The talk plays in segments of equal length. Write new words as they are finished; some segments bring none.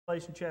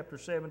Revelation chapter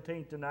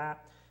 17 tonight.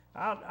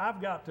 I've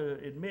got to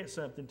admit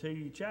something to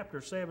you. Chapter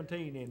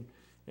 17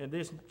 and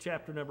this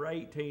chapter number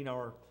 18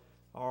 are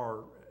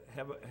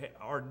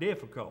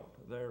difficult.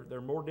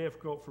 They're more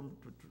difficult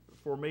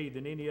for me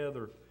than any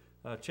other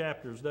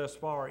chapters thus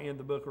far in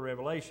the book of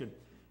Revelation.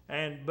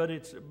 But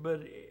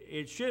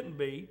it shouldn't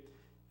be.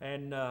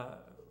 And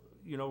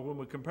when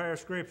we compare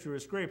Scripture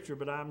with Scripture,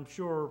 but I'm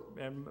sure,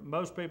 and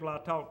most people I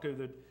talk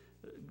to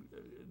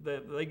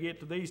that they get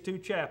to these two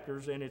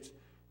chapters, and it's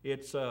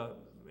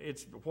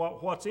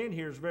what's in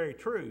here is very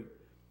true,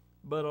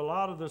 but a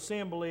lot of the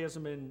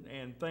symbolism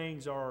and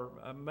things are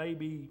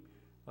maybe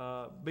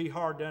be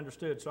hard to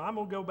understand. So I'm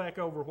going to go back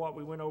over what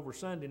we went over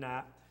Sunday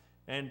night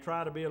and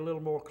try to be a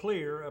little more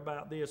clear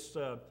about this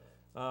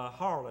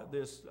harlot,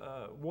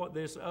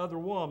 this other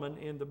woman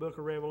in the book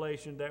of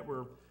Revelation that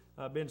we're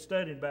been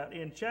studying about.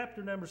 In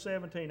chapter number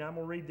 17, I'm going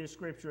to read this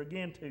scripture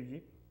again to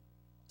you,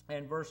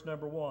 and verse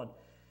number 1.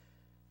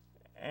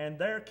 And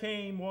there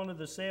came one of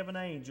the seven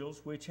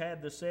angels, which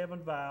had the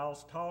seven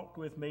vials, talked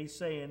with me,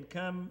 saying,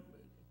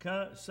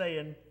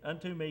 saying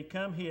unto me,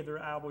 Come hither,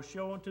 I will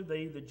show unto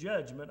thee the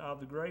judgment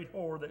of the great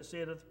whore that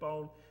sitteth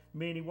upon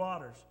many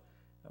waters,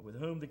 with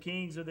whom the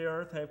kings of the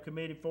earth have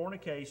committed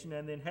fornication,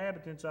 and the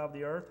inhabitants of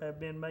the earth have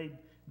been made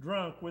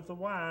drunk with the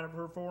wine of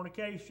her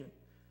fornication.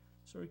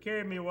 So he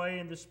carried me away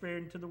in the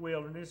spirit into the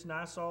wilderness, and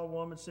I saw a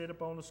woman sit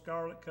upon a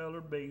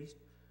scarlet-colored beast,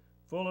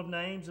 full of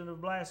names and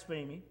of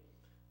blasphemy,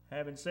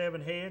 having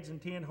 7 heads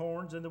and 10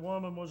 horns, and the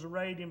woman was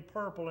arrayed in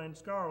purple and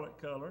scarlet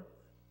color,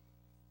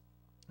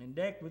 and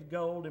decked with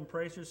gold and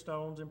precious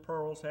stones and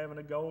pearls, having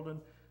a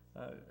golden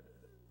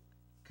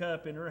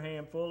cup in her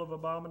hand, full of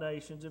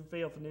abominations and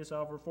filthiness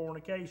of her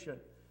fornication.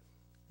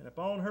 And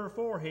upon her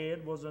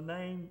forehead was a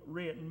name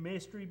written,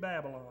 Mystery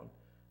Babylon,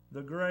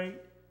 the Great,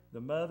 the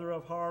mother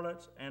of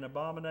harlots and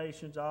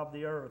abominations of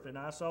the earth. And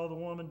I saw the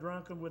woman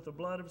drunken with the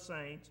blood of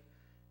saints,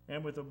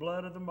 and with the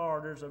blood of the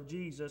martyrs of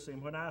Jesus.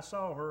 And when I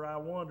saw her, I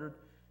wondered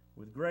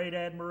with great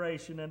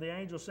admiration. And the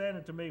angel said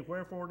unto me,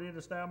 Wherefore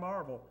didst thou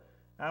marvel?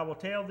 I will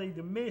tell thee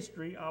the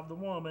mystery of the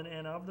woman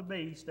and of the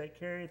beast that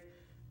carrieth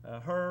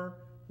her,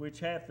 which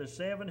hath the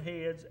 7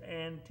 heads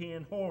and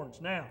 10 horns.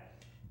 Now,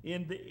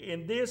 in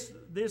this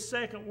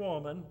second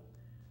woman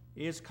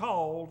is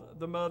called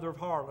the mother of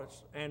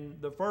harlots. And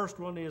the first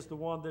one is the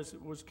one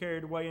that was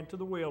carried away into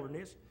the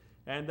wilderness,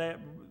 and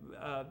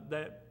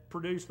that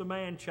produced the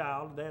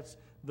man-child. That's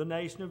the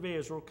nation of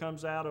Israel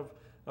comes out of,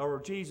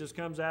 or Jesus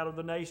comes out of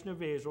the nation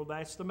of Israel.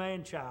 That's the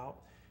man-child.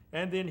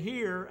 And then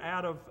here,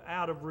 out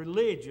of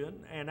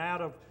religion and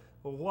out of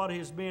what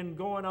has been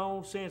going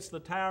on since the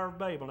Tower of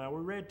Babel. Now,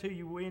 we read to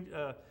you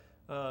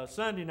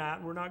Sunday night,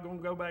 and we're not going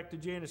to go back to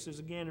Genesis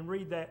again and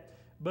read that.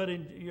 But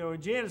in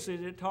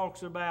Genesis, it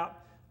talks about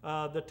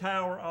the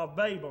Tower of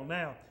Babel.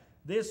 Now,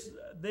 this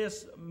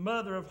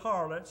mother of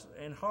harlots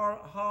and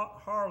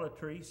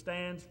harlotry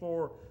stands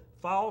for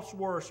false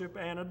worship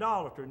and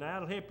idolatry. Now,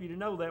 that'll help you to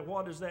know that.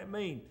 What does that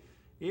mean?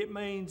 It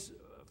means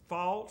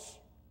false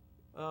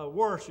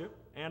worship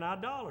and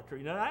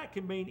idolatry. Now, that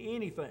can mean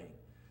anything.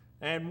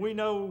 And we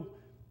know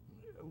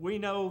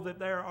that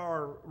there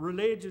are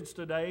religions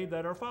today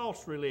that are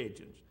false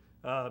religions.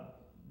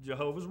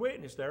 Jehovah's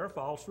Witness, they're a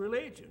false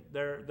religion.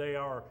 They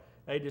are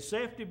a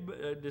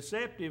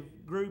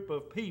deceptive group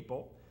of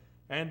people.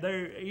 And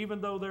even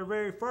though they're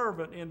very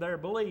fervent in their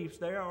beliefs,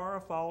 they are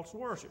a false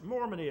worship.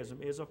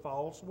 Mormonism is a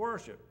false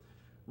worship.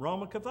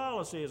 Roman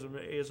Catholicism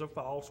is a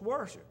false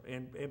worship.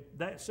 And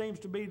that seems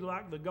to be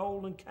like the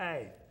golden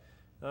calf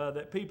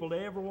that people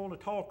ever want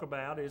to talk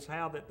about, is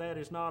how that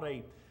is not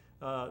a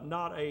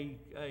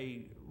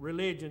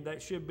religion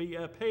that should be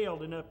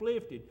upheld and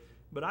uplifted.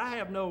 But I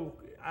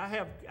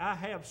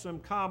have some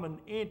common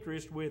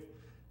interest with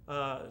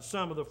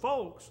some of the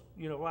folks.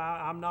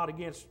 I'm not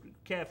against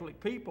Catholic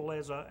people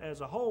as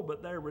a whole,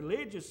 but their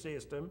religious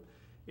system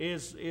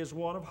is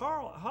one of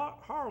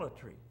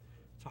harlotry.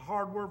 It's a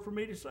hard word for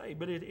me to say,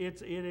 but it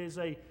is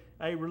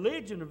a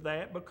religion of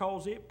that,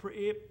 because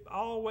it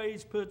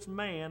always puts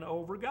man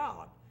over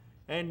God.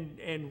 And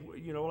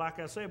like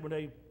I said, when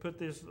they put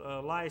this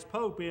last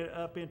pope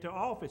up into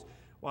office,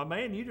 well,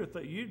 man,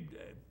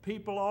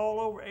 people all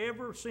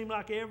over seem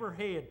like every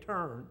head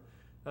turned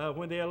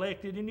when they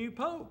elected a new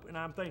pope, and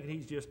I'm thinking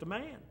he's just a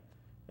man,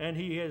 and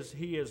he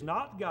is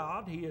not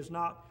God. He is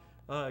not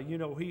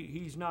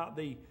he's not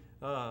the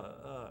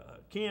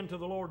kin to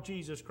the Lord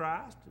Jesus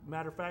Christ.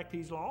 Matter of fact,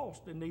 he's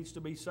lost and needs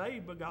to be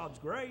saved by God's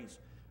grace,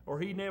 or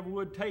he never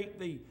would take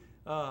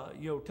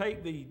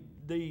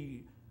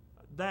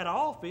that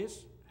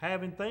office,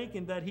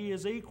 thinking that he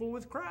is equal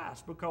with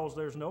Christ, because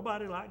there's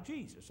nobody like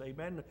Jesus.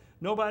 Amen.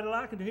 Nobody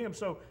like unto him.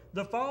 So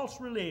the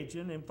false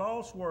religion and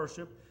false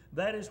worship,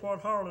 that is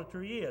what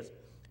harlotry is.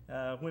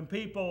 When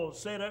people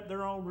set up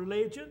their own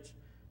religions,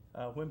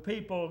 when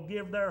people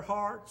give their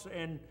hearts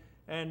and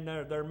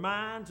their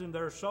minds and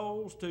their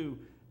souls to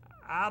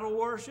idol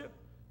worship,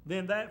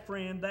 then that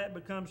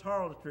becomes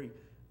harlotry.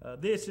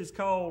 This is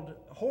called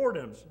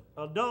whoredoms,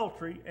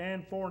 adultery,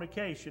 and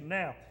fornication.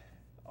 Now,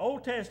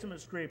 Old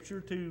Testament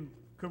scripture to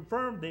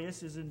confirm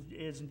this is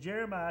in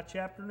Jeremiah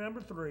chapter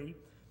number 3,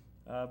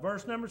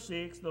 verse number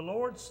 6. The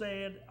Lord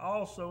said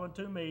also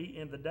unto me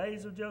in the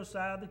days of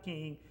Josiah the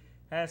king,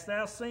 hast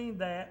thou seen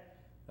that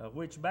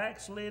which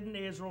backslidden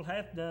Israel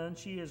hath done?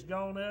 She is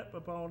gone up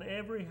upon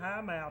every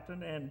high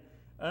mountain and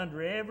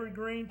under every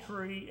green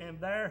tree, and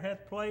there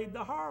hath played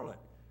the harlot,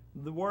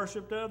 the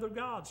worshipped other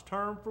gods,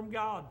 turned from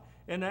God.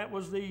 And that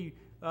was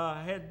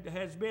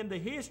has been the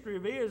history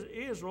of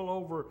Israel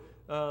over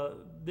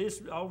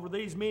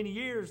these many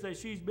years that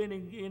she's been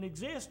in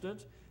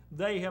existence.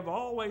 They have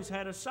always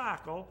had a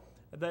cycle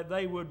that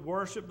they would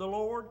worship the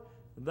Lord,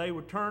 they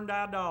would turn to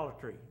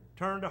idolatry,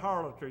 turn to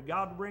harlotry.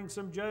 God would bring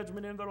some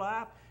judgment in their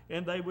life,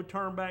 and they would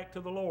turn back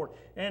to the Lord.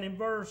 And in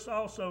verse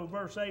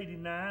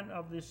 89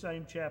 of this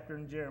same chapter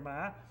in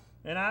Jeremiah,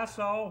 and I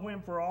saw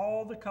when for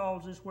all the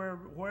causes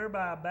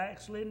whereby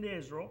backslidden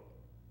Israel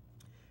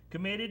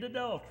committed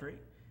adultery,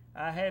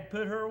 I had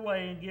put her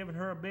away and given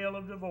her a bill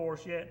of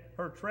divorce, yet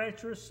her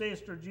treacherous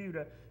sister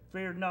Judah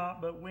feared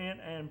not, but went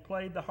and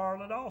played the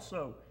harlot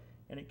also.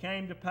 And it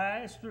came to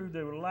pass through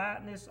the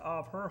lightness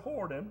of her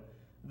whoredom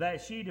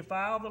that she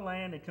defiled the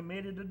land and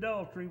committed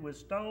adultery with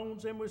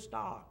stones and with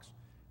stocks.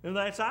 And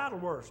that's idol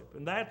worship.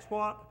 And that's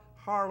what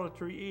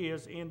harlotry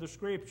is in the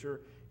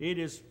Scripture. It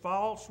is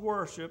false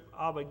worship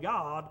of a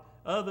God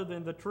other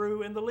than the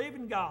true and the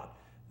living God.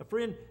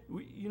 Friend,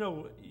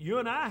 you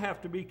and I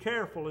have to be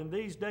careful in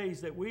these days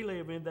that we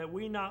live in, that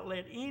we not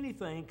let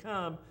anything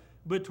come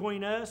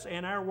between us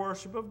and our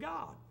worship of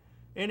God.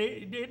 And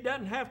it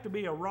doesn't have to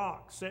be a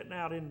rock sitting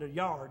out in the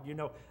yard.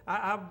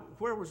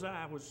 Where was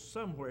I? I was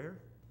somewhere,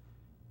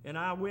 and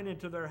I went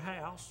into their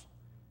house,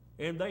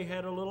 and they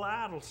had a little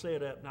idol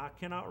set up. Now, I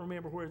cannot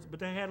remember where it's, but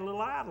they had a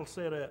little idol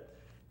set up.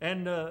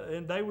 And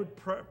they would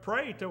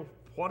pray to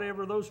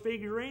whatever those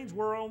figurines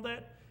were on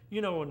that,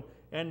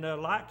 and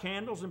light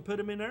candles and put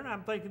them in there. And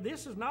I'm thinking,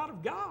 this is not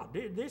of God.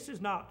 This is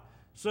not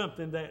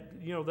something that,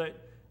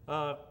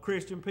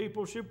 Christian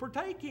people should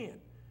partake in.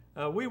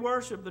 We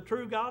worship the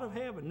true God of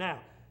heaven. Now,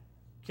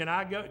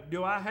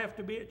 do I have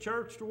to be at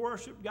church to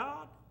worship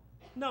God?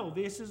 No,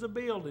 this is a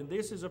building.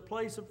 This is a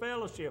place of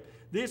fellowship.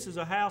 This is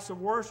a house of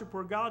worship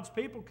where God's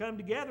people come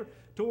together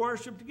to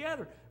worship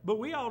together. But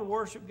we ought to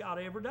worship God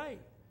every day.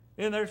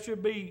 And there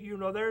should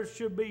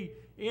be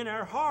in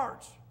our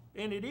hearts,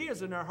 and it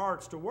is in our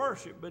hearts to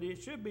worship, but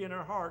it should be in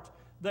our hearts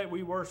that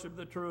we worship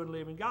the true and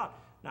living God.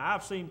 Now,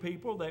 I've seen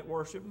people that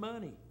worship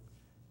money,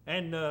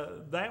 and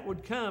that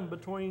would come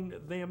between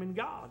them and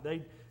God.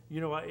 They,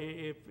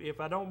 if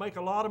I don't make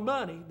a lot of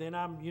money, then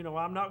I'm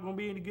not going to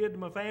be any good to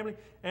my family.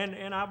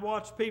 And I've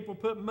watched people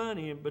put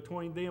money in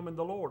between them and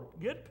the Lord.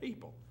 Good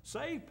people,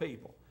 saved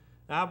people.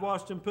 I've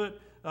watched them put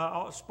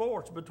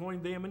sports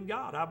between them and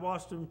God. I've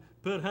watched them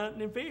put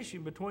hunting and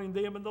fishing between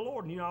them and the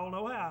Lord. And you all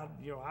know how,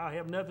 I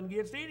have nothing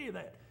against any of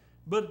that.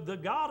 But the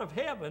God of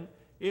heaven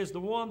is the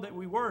one that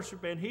we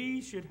worship, and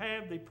He should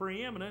have the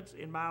preeminence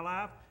in my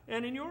life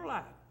and in your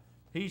life.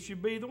 He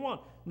should be the one.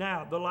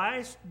 Now, the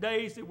last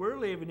days that we're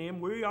living in,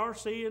 we are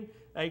seeing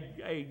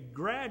a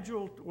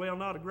gradual, well,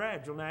 not a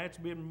gradual, now it's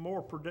been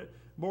more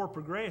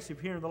progressive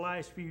here in the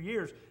last few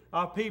years,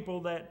 of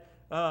people that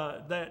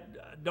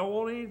don't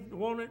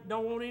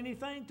want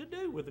anything to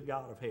do with the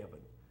God of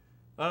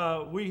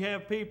heaven. We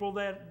have people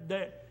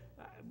that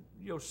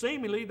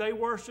seemingly they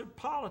worship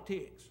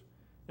politics,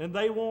 and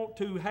they want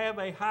to have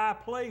a high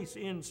place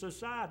in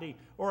society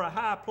or a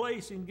high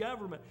place in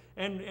government.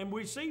 And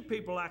we see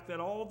people like that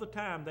all the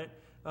time,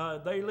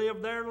 that they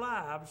live their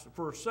lives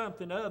for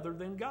something other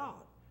than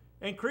God.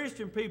 And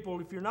Christian people,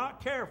 if you're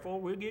not careful,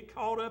 will get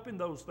caught up in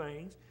those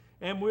things.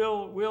 And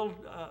we'll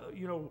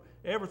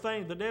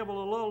everything, the devil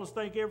will lull us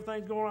think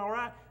everything's going all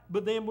right.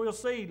 But then we'll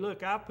see,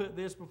 look, I put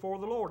this before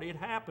the Lord. It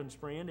happens,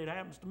 friend. It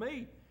happens to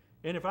me.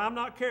 And if I'm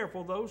not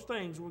careful, those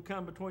things will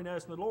come between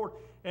us and the Lord.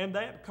 And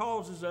that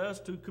causes us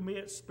to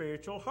commit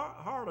spiritual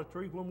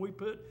harlotry when we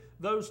put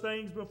those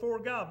things before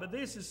God. But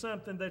this is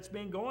something that's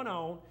been going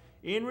on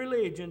in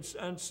religion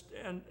and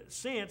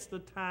since the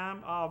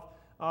time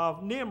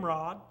of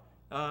Nimrod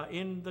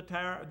in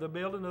the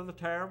building of the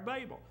Tower of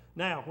Babel.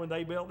 Now, when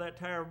they built that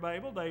Tower of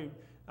Babel,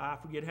 I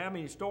forget how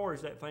many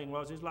stories that thing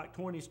was. It's like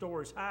 20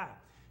 stories high.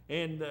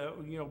 And,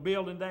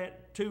 building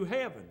that to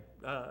heaven,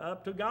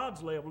 up to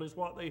God's level is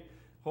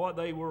what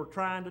they were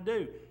trying to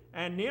do.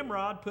 And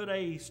Nimrod put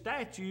a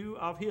statue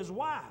of his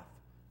wife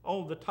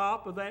on the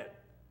top of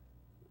that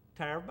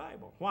Tower of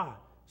Babel. Why?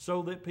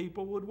 So that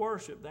people would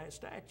worship that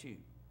statue.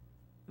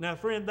 Now,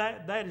 friend,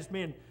 that has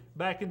been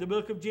back in the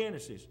book of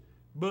Genesis.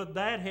 But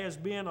that has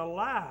been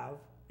alive,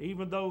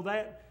 even though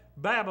that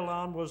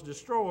Babylon was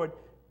destroyed,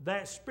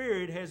 that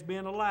spirit has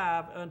been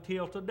alive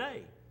until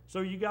today. So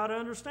you got to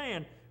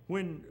understand,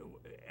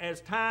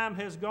 as time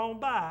has gone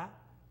by,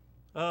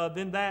 but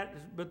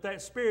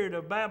that spirit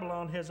of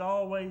Babylon has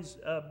always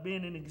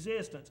been in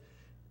existence.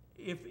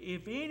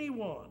 If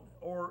anyone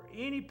or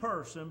any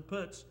person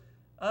puts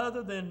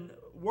other than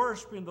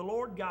worshiping the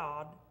Lord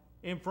God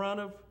in front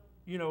of,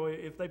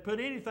 if they put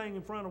anything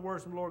in front of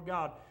worshiping the Lord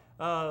God,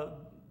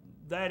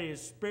 that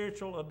is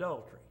spiritual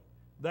adultery.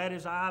 That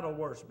is idol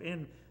worship.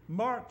 In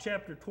Mark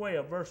chapter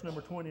 12, verse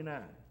number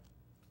 29.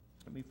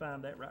 Let me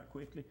find that right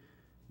quickly.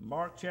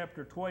 Mark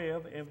chapter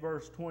 12 and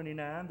verse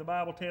 29, the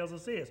Bible tells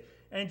us this.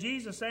 And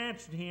Jesus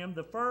answered him,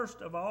 the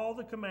first of all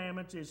the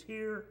commandments is,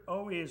 Hear,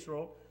 O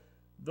Israel,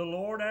 the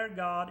Lord our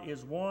God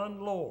is one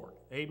Lord.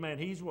 Amen.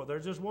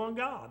 There's just one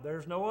God.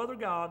 There's no other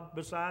God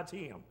besides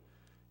him.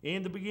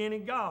 In the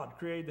beginning, God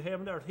created the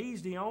heaven and earth.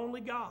 He's the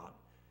only God.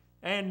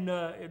 And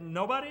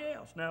nobody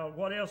else. Now,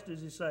 what else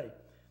does he say?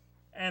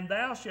 And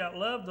thou shalt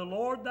love the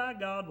Lord thy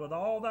God with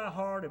all thy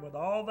heart and with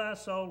all thy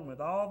soul and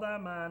with all thy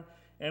mind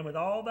and with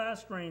all thy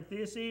strength.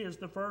 This is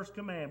the first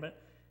commandment.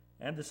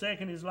 And the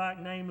second is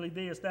like, namely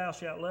this, thou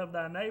shalt love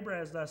thy neighbor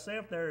as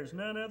thyself. There is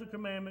none other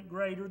commandment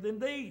greater than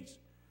these.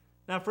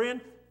 Now,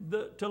 friend,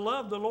 to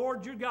love the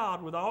Lord your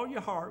God with all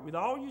your heart, with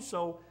all your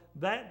soul,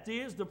 that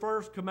is the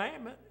first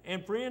commandment.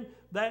 And friend,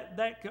 that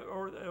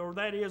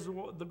is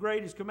the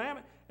greatest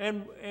commandment.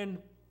 And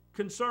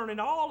concerning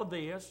all of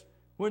this,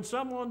 when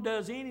someone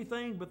does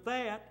anything but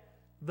that,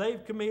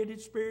 they've committed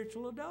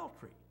spiritual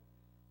adultery.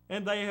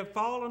 And they have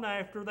fallen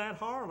after that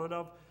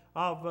harlot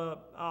of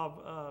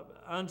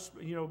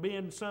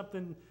being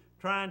something,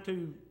 trying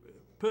to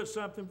put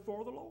something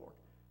before the Lord.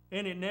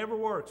 And it never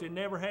works. It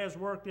never has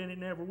worked, and it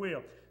never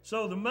will.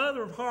 So the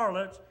mother of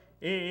harlots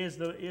is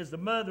the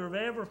mother of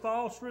every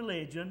false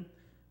religion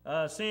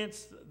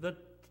since the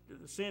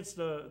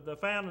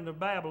founding of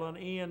Babylon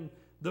in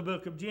the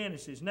book of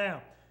Genesis.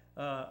 Now,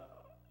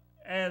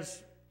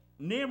 as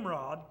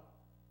Nimrod,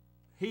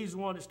 he's the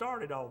one that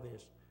started all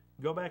this.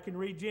 Go back and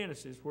read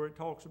Genesis where it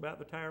talks about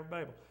the Tower of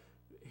Babel.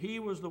 He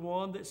was the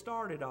one that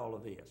started all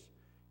of this.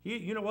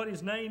 You know what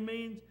his name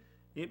means?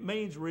 It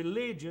means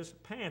religious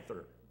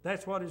panther.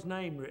 That's what his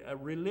name, a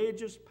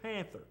religious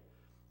panther.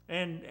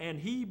 And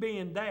he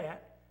being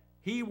that,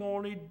 he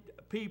wanted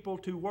people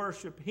to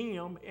worship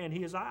him and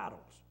his idols.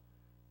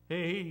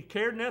 He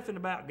cared nothing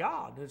about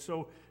God. And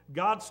so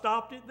God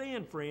stopped it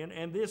then, friend.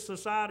 And this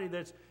society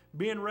that's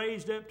being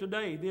raised up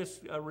today,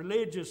 this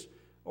religious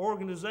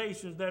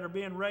organizations that are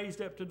being raised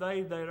up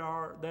today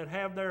that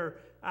have their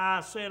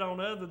eyes set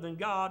on other than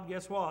God,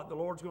 guess what? The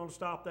Lord's going to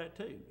stop that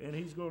too. And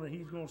he's going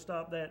to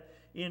stop that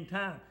in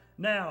time.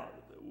 Now,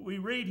 we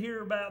read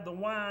here about the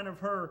wine of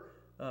her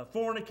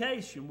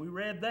fornication. We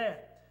read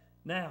that.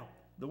 Now,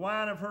 the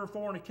wine of her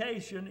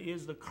fornication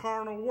is the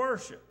carnal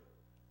worship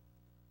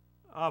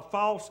of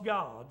false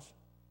gods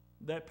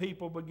that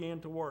people begin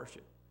to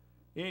worship.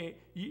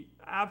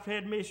 I've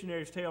had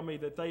missionaries tell me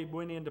that they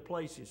went into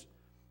places,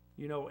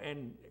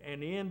 and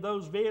in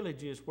those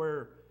villages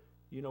where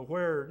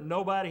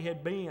nobody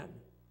had been,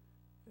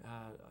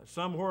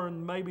 somewhere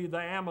in maybe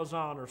the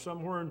Amazon or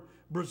somewhere in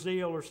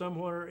Brazil or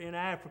somewhere in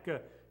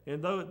Africa,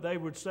 and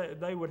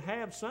they would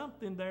have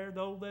something there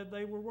though that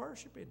they were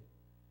worshiping.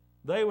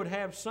 They would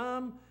have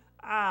some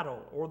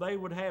idol, or they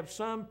would have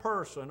some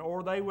person,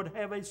 or they would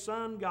have a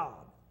sun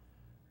god,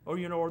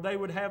 or they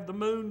would have the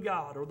moon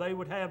god, or they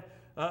would have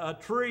a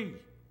tree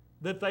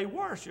that they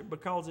worship,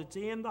 because it's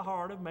in the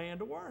heart of man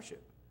to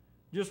worship.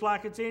 Just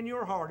like it's in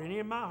your heart and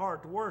in my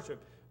heart to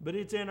worship, but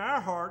it's in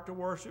our heart to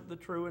worship the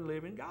true and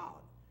living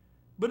God.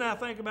 But now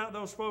think about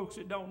those folks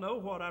that don't know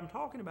what I'm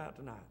talking about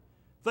tonight.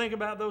 Think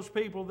about those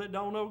people that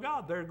don't know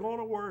God. They're going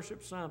to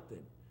worship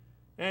something.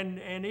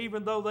 And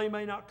even though they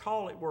may not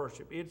call it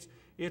worship,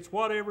 it's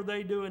whatever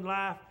they do in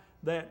life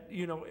that,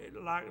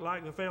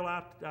 like the fellow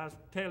I was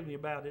telling you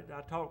about it,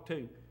 I talked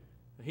to.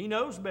 He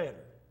knows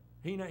better.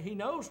 He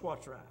knows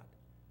what's right.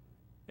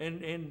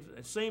 And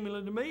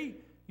seemingly to me,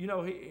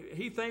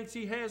 he thinks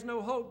he has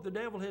no hope. The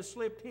devil has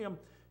slipped him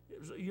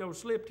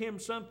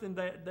something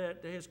that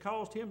has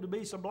caused him to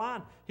be so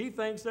blind. He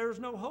thinks there's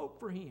no hope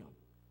for him.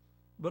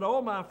 But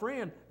oh, my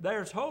friend,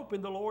 there's hope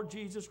in the Lord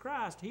Jesus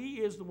Christ. He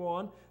is the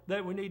one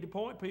that we need to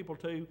point people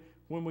to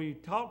when we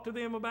talk to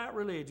them about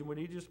religion. We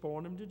need to just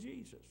point them to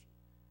Jesus.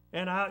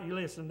 And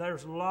listen,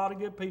 there's a lot of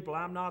good people.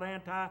 I'm not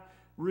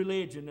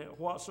anti-religion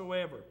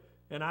whatsoever.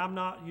 And I'm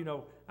not,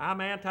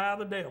 I'm anti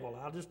the devil.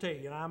 I'll just tell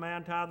you, I'm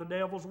anti the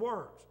devil's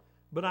works.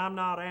 But I'm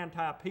not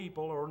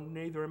anti-people, or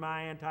neither am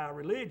I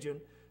anti-religion,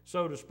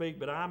 so to speak.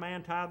 But I'm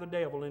anti the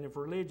devil. And if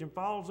religion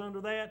falls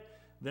under that,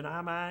 then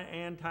I'm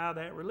anti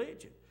that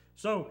religion.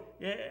 So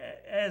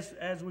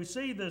as we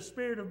see the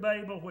spirit of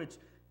Babel,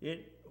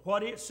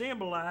 what it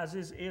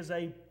symbolizes is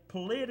a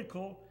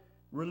political,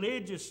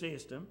 religious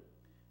system.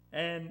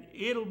 And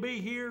it'll be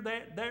here,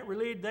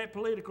 that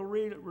political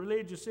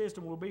religious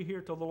system will be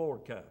here till the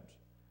Lord comes.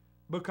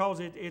 Because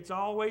it's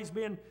always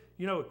been,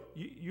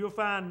 you'll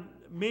find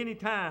many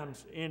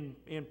times in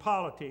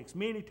politics,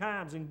 many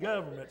times in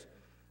governments,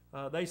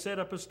 they set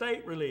up a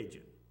state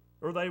religion.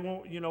 Or they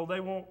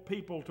want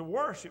people to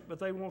worship, but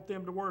they want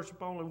them to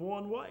worship only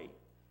one way.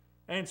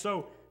 And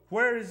so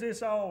where is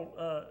this all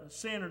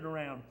centered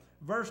around?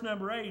 Verse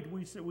number 8,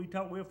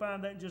 we'll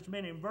find that in just a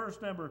minute.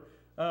 Verse number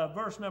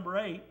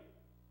 8,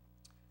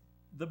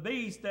 the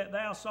beast that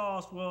thou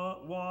sawest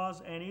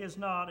was and is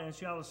not, and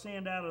shall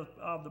ascend out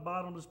of the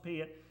bottomless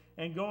pit,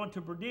 and go into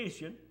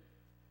perdition.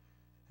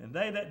 And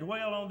they that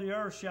dwell on the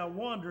earth shall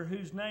wonder,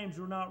 whose names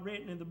were not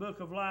written in the book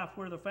of life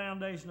where the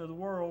foundation of the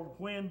world,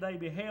 when they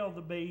beheld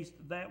the beast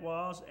that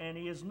was and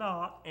is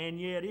not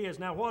and yet is.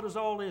 Now what does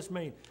all this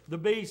mean? The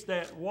beast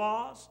that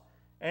was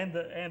and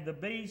the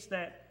beast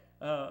that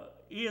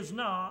is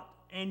not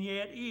and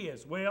yet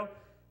is. Well,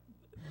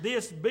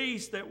 this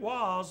beast that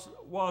was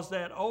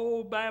that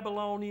old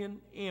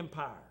Babylonian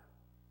empire.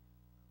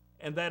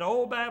 And that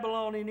old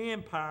Babylonian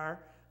empire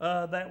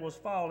that was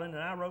fallen, and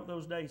I wrote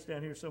those dates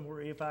down here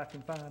somewhere if I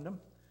can find them.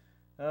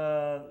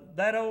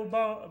 That old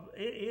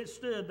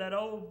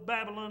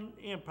Babylon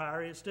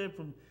empire, it stood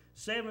from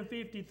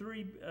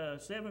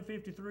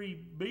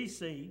 753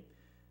 BC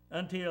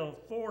until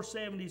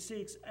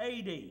 476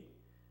 AD.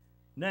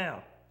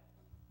 Now,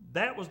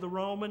 that was the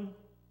Roman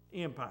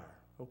Empire,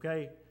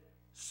 okay?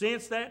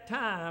 Since that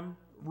time,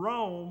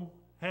 Rome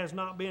has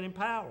not been in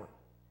power.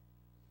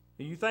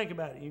 And you think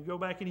about it, you go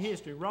back in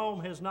history, Rome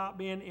has not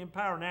been in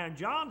power. Now, in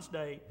John's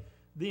day,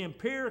 the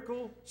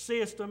empirical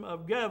system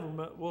of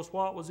government was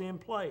what was in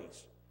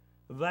place.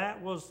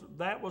 That was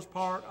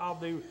part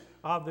of the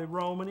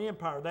Roman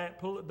Empire.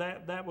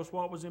 That was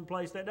what was in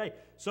place that day.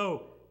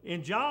 So,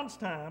 in John's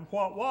time,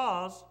 what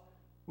was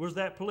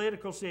that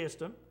political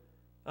system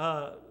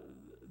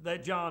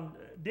that John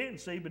didn't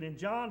see, but in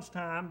John's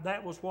time,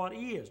 that was what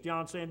is.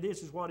 John saying,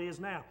 this is what is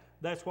now.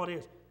 That's what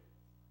is.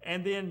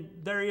 And then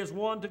there is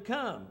one to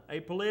come,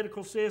 a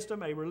political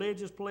system, a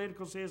religious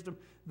political system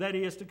that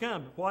is to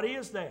come. What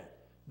is that?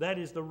 That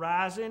is the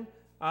rising,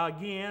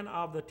 again,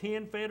 of the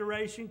 10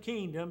 federation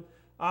kingdom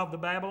of the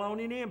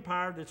Babylonian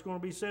Empire that's going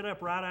to be set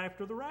up right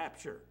after the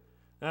rapture.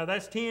 Now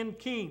that's 10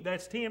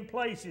 that's 10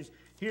 places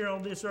here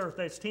on this earth.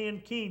 That's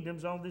 10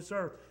 kingdoms on this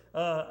earth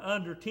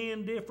under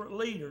 10 different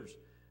leaders.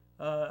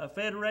 A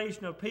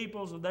federation of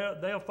peoples, and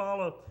they'll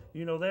follow,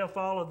 they'll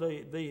follow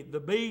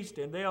the beast,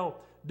 and they'll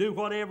do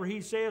whatever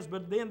he says,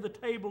 but then the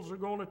tables are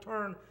going to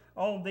turn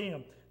on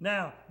them.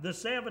 Now, the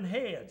 7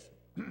 heads,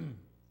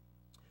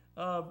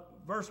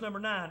 verse number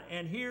 9,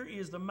 and here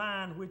is the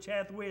mind which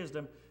hath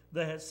wisdom,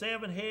 that hath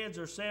 7 heads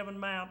or 7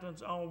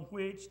 mountains on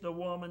which the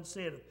woman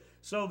sitteth.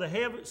 So the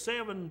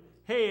 7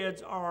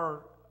 heads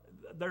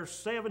there's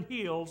 7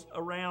 hills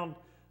around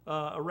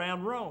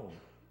Rome.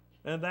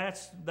 And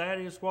that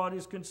is what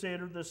is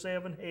considered the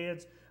 7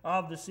 heads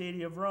of the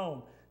city of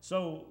Rome.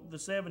 So the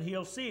 7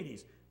 hill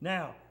cities.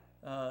 Now,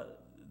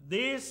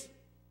 this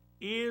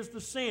is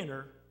the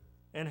center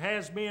and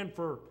has been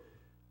for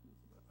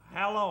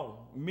how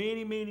long?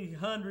 Many, many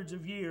hundreds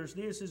of years.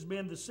 This has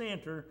been the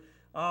center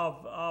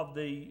of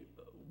the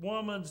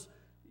woman's,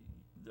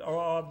 or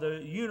of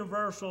the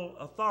universal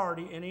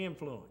authority and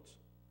influence.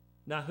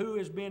 Now, who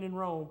has been in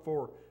Rome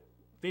for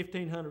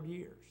 1,500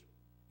 years?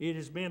 It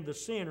has been the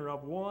center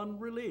of one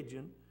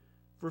religion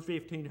for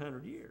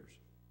 1,500 years.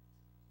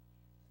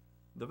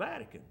 The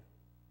Vatican,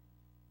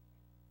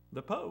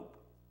 the Pope,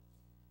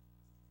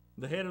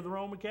 the head of the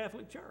Roman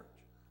Catholic Church.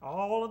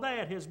 All of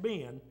that has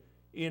been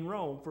in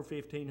Rome for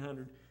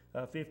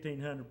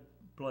 1,500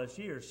 plus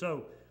years.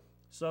 So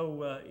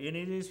and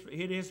it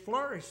is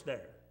flourished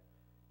there,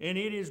 and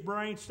it is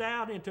branched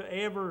out into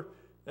every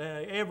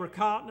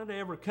continent,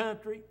 every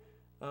country.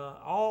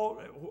 A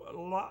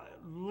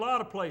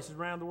lot of places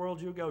around the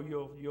world you'll go,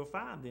 you'll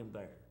find them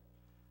there.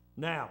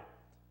 Now,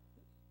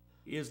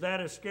 is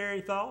that a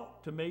scary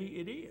thought? To me,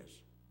 it is.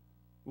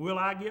 Will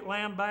I get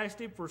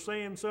lambasted for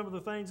saying some of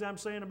the things I'm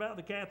saying about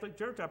the Catholic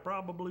Church? I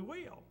probably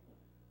will.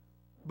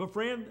 But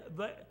friend,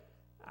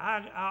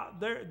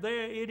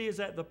 it is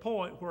at the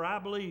point where I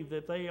believe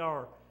that they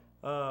are,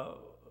 one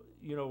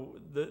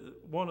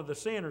of the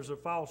centers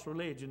of false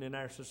religion in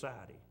our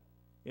society,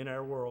 in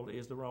our world,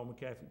 is the Roman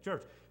Catholic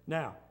Church.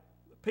 Now,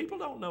 people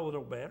don't know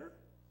no better.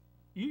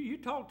 You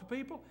talk to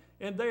people,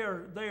 and they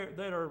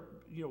are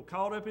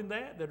caught up in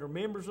that are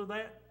members of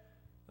that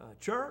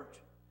church.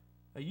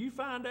 You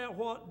find out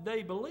what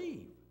they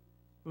believe.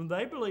 When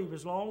they believe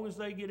as long as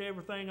they get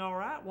everything all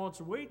right once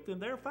a week, then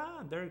they're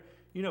fine.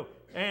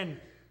 And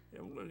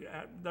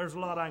there's a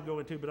lot I can go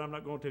into, but I'm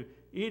not going to.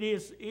 It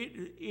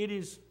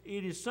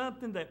is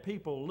something that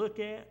people look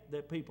at,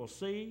 that people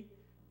see,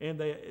 and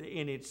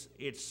it's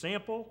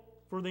simple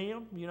for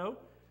them,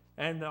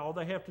 and all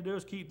they have to do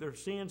is keep their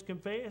sins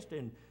confessed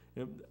and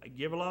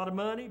give a lot of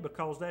money,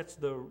 because that's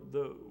the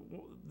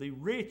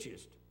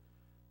richest,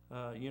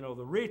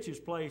 the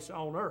richest place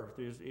on earth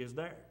is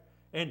there.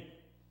 And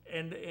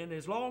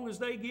as long as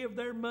they give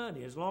their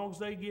money, as long as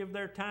they give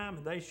their time,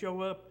 and they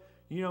show up,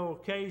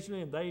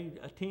 occasionally, and they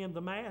attend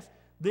the Mass,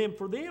 then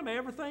for them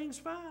everything's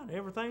fine,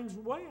 everything's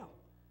well.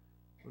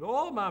 But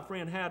oh, my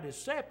friend, how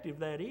deceptive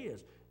that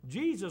is.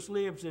 Jesus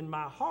lives in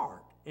my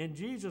heart, and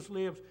Jesus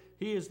lives.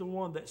 He is the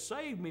one that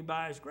saved me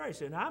by His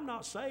grace, and I'm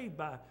not saved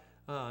by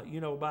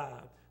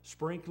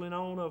sprinkling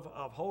on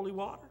of holy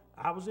water.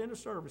 I was in a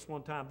service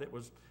one time that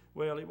was,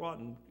 well, it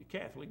wasn't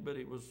Catholic, but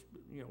it was,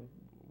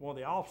 one of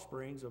the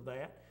offsprings of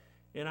that.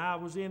 And I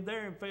was in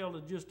there and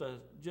felt just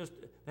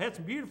had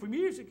some beautiful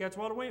music. That's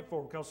what I went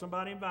for, because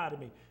somebody invited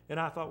me.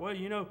 And I thought, well,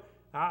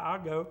 I'll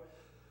go.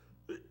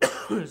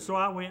 So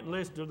I went and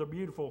listened to the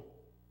beautiful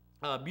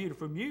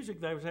beautiful music.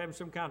 They was having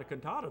some kind of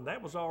cantata, and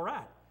that was all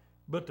right.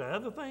 But the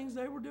other things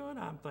they were doing,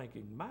 I'm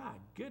thinking, my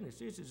goodness,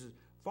 this is as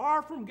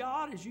far from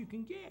God as you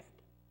can get.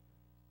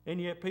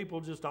 And yet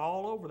people just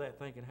all over that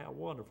thinking, how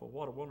wonderful,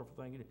 what a wonderful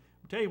thing it is.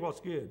 I'll tell you what's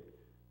good.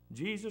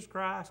 Jesus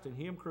Christ and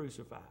Him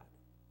crucified.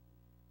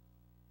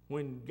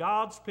 When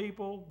God's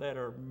people that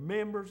are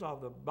members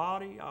of the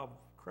body of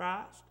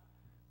Christ,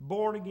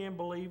 born again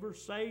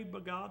believers, saved by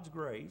God's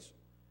grace,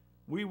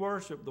 we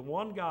worship the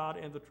one God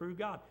and the true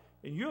God.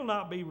 And you'll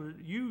not be,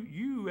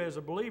 you as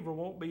a believer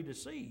won't be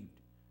deceived.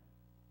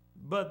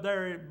 But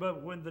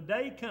when the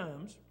day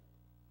comes,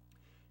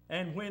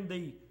 and when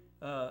the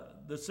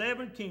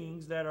 7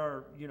 kings that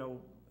are,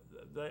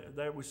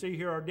 that we see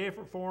here are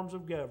different forms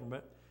of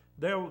government,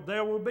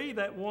 there will be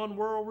that one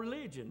world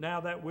religion.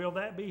 Now, will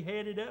that be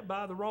headed up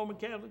by the Roman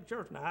Catholic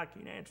Church? Now, I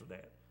can't answer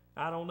that.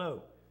 I don't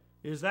know.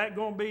 Is that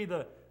going to be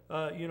the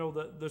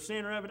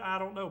center of it? I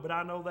don't know, but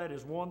I know that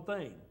is one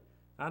thing.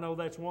 I know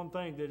that's one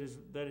thing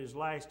that has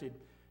lasted,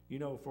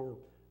 for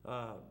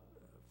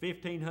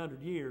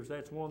 1,500 years.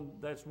 That's one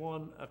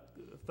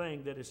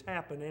thing that has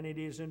happened, and it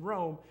is in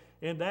Rome,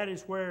 and that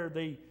is where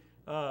the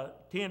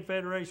 10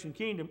 Federation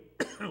Kingdom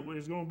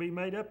is going to be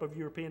made up of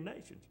European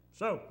nations.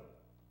 So,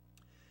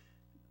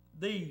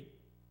 the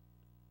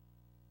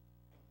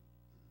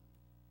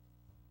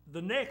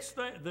next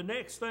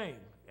thing,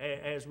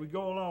 as we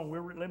go along,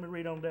 let me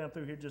read on down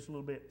through here just a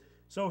little bit.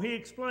 So he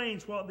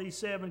explains what these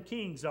 7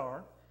 kings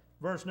are.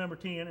 Verse number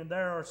 10, and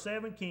there are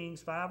 7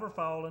 kings, 5 are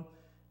fallen,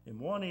 and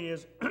one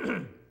is,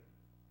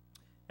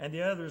 and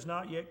the other is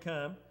not yet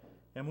come.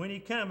 And when he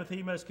cometh,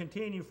 he must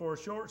continue for a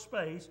short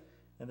space.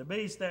 And the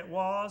beast that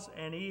was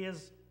and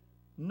is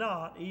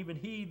not, even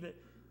he that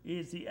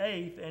is the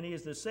 8th, and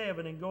is the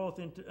 7th, and goeth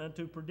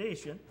unto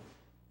perdition.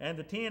 And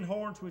the 10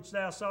 horns which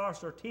thou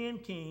sawest are 10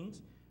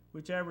 kings,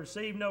 which have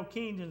received no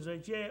kingdoms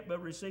as yet,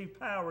 but receive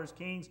power as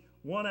kings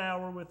 1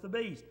 hour with the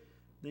beast.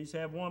 These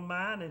have one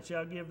mind, and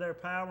shall give their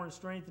power and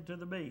strength unto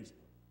the beast.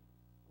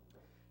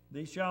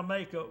 These shall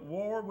make a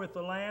war with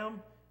the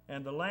Lamb,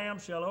 and the Lamb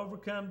shall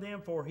overcome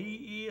them, for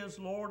he is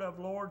Lord of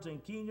lords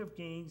and King of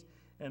kings,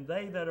 and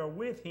they that are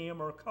with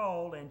him are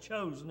called and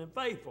chosen and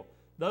faithful.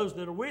 Those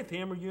that are with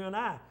him are you and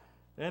I.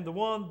 And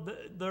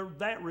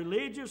that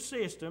religious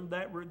system,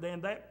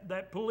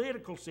 that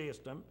political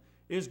system,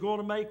 is going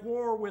to make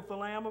war with the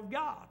Lamb of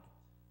God.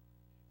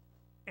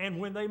 And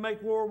when they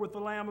make war with the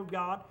Lamb of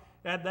God,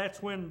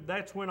 that's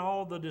when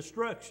all the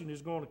destruction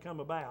is going to come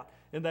about.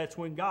 And that's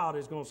when God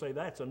is going to say,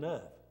 that's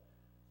enough.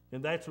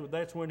 And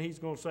that's when He's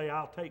going to say,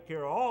 I'll take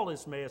care of all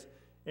this mess,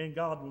 and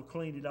God will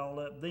clean it all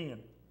up then.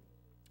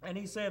 And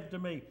He said to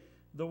me,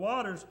 the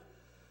waters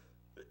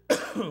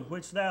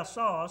which thou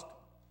sawest,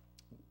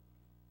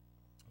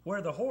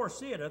 where the whore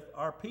sitteth,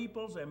 are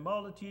peoples and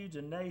multitudes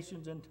and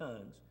nations and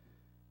tongues.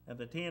 And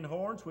the 10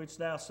 horns which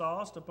thou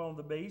sawest upon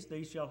the beast,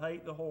 these shall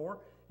hate the whore,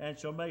 and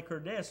shall make her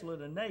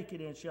desolate and naked,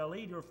 and shall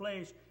eat her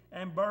flesh,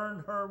 and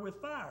burn her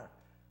with fire.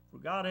 For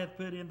God hath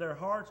put in their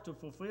hearts to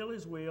fulfill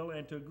His will,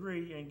 and to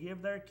agree, and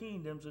give their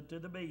kingdoms unto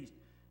the beast,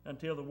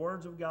 until the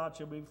words of God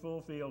shall be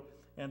fulfilled.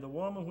 And the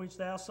woman which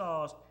thou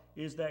sawest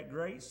is that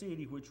great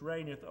city which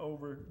reigneth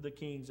over the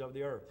kings of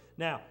the earth.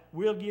 Now,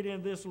 we'll get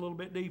into this a little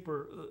bit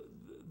deeper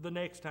the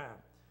next time.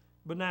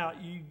 But now,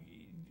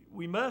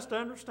 we must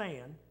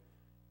understand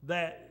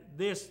that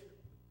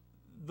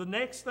the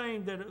next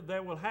thing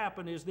that will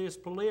happen is this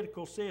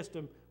political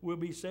system will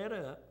be set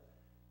up,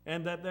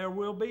 and that there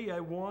will be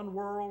a one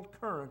world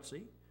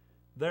currency,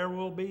 there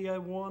will be a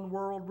one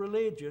world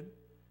religion,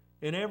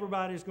 and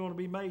everybody's going to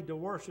be made to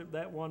worship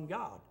that one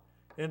God.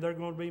 And they're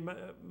going to be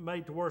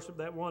made to worship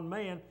that one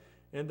man,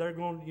 and they're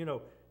going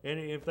to, and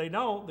if they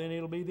don't, then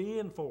it'll be the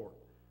end for them.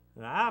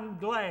 And I'm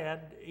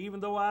glad, even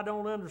though I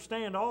don't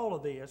understand all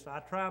of this, I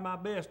try my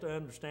best to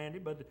understand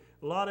it, but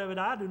a lot of it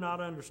I do not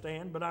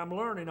understand, but I'm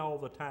learning all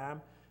the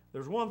time.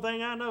 There's one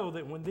thing I know,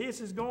 that when this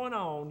is going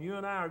on, you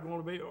and I are going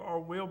to be, or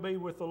will be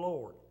with the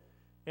Lord.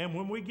 And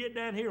when we get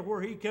down here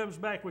where He comes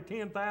back with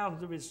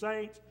 10,000 of His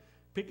saints,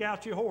 pick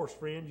out your horse,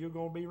 friends. You're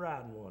going to be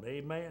riding one.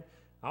 Amen.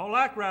 I don't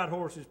like ride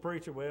horses,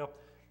 preacher. Well,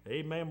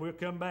 amen, we'll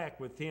come back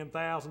with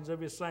 10,000s of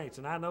His saints.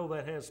 And I know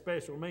that has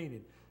special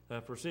meaning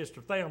for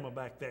Sister Thelma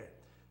back there.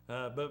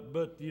 But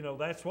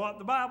that's what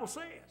the Bible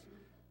says.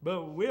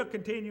 But we'll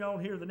continue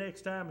on here the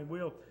next time, and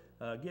we'll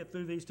get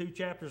through these 2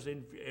 chapters.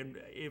 And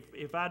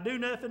if I do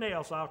nothing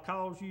else, I'll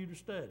cause you to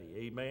study.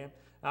 Amen.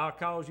 I'll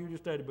cause you to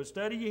study. But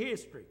study your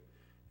history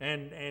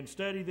and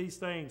study these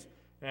things,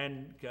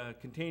 and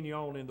continue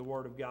on in the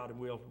Word of God, and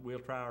we'll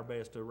try our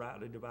best to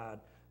rightly divide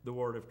the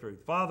word of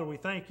truth. Father, we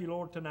thank You,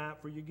 Lord, tonight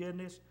for Your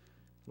goodness.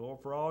 Lord,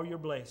 for all Your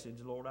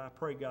blessings. Lord, I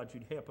pray, God,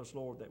 You'd help us,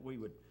 Lord, that we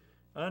would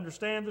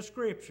understand the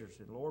Scriptures.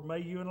 And Lord, may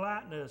You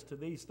enlighten us to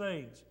these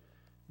things.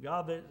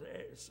 God, that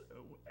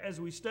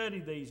as we study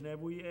these, and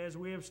as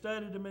we have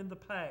studied them in the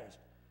past,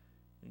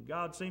 and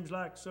God, seems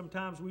like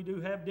sometimes we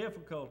do have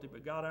difficulty,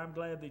 but God, I'm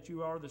glad that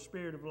You are the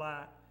Spirit of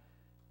light.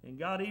 And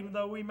God, even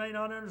though we may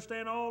not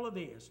understand all of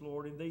this,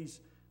 Lord, in these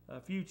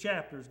few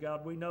chapters,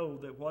 God, we know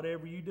that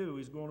whatever You do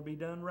is going to be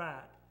done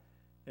right.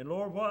 And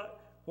Lord,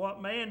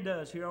 what man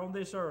does here on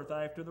this earth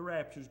after the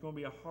rapture is going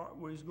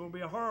to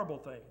be a horrible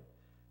thing.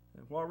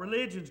 And what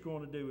religion's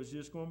going to do is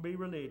just going to be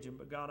religion.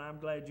 But God, I'm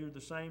glad you're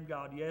the same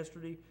God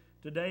yesterday,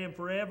 today, and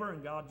forever.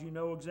 And God, you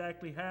know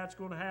exactly how it's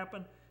going to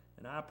happen.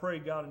 And I pray,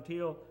 God,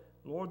 until,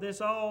 Lord,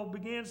 this all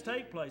begins to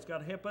take place,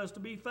 God, help us to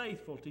be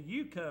faithful till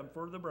you come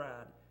for the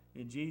bride.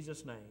 In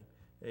Jesus' name,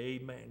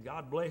 amen.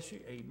 God bless you.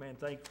 Amen.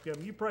 Thank you for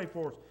coming. You pray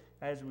for us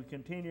as we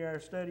continue our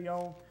study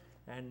on.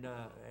 And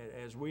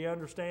as we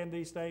understand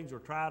these things, or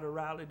try to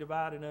rightly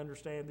divide and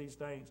understand these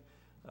things,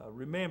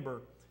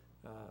 remember,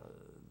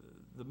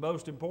 the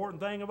most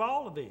important thing of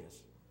all of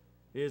this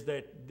is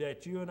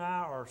that you and I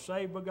are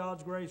saved by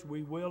God's grace.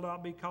 We will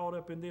not be caught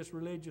up in this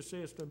religious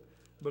system,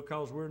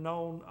 because we're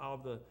known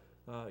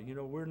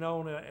we're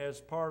known as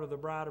part of the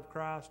bride of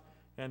Christ,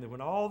 and that when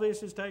all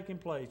this is taking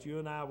place, you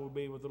and I will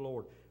be with the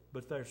Lord.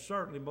 But there's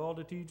certainly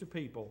multitudes of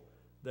people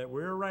that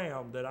we're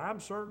around that I'm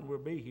certain will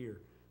be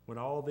here when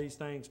all these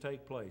things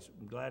take place.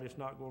 I'm glad it's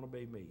not going to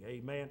be me.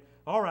 Amen.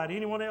 All right,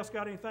 anyone else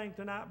got anything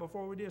tonight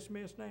before we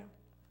dismiss now?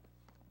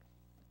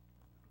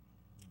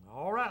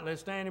 All right,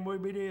 let's stand and we'll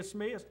be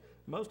dismissed.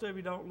 Most of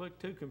you don't look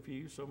too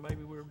confused, so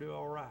maybe we'll do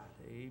all right.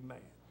 Amen.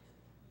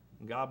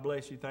 And God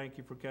bless you. Thank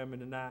you for coming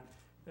tonight.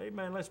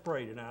 Amen. Let's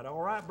pray tonight.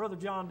 All right, Brother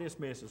John,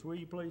 dismiss us. Will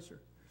you please, sir?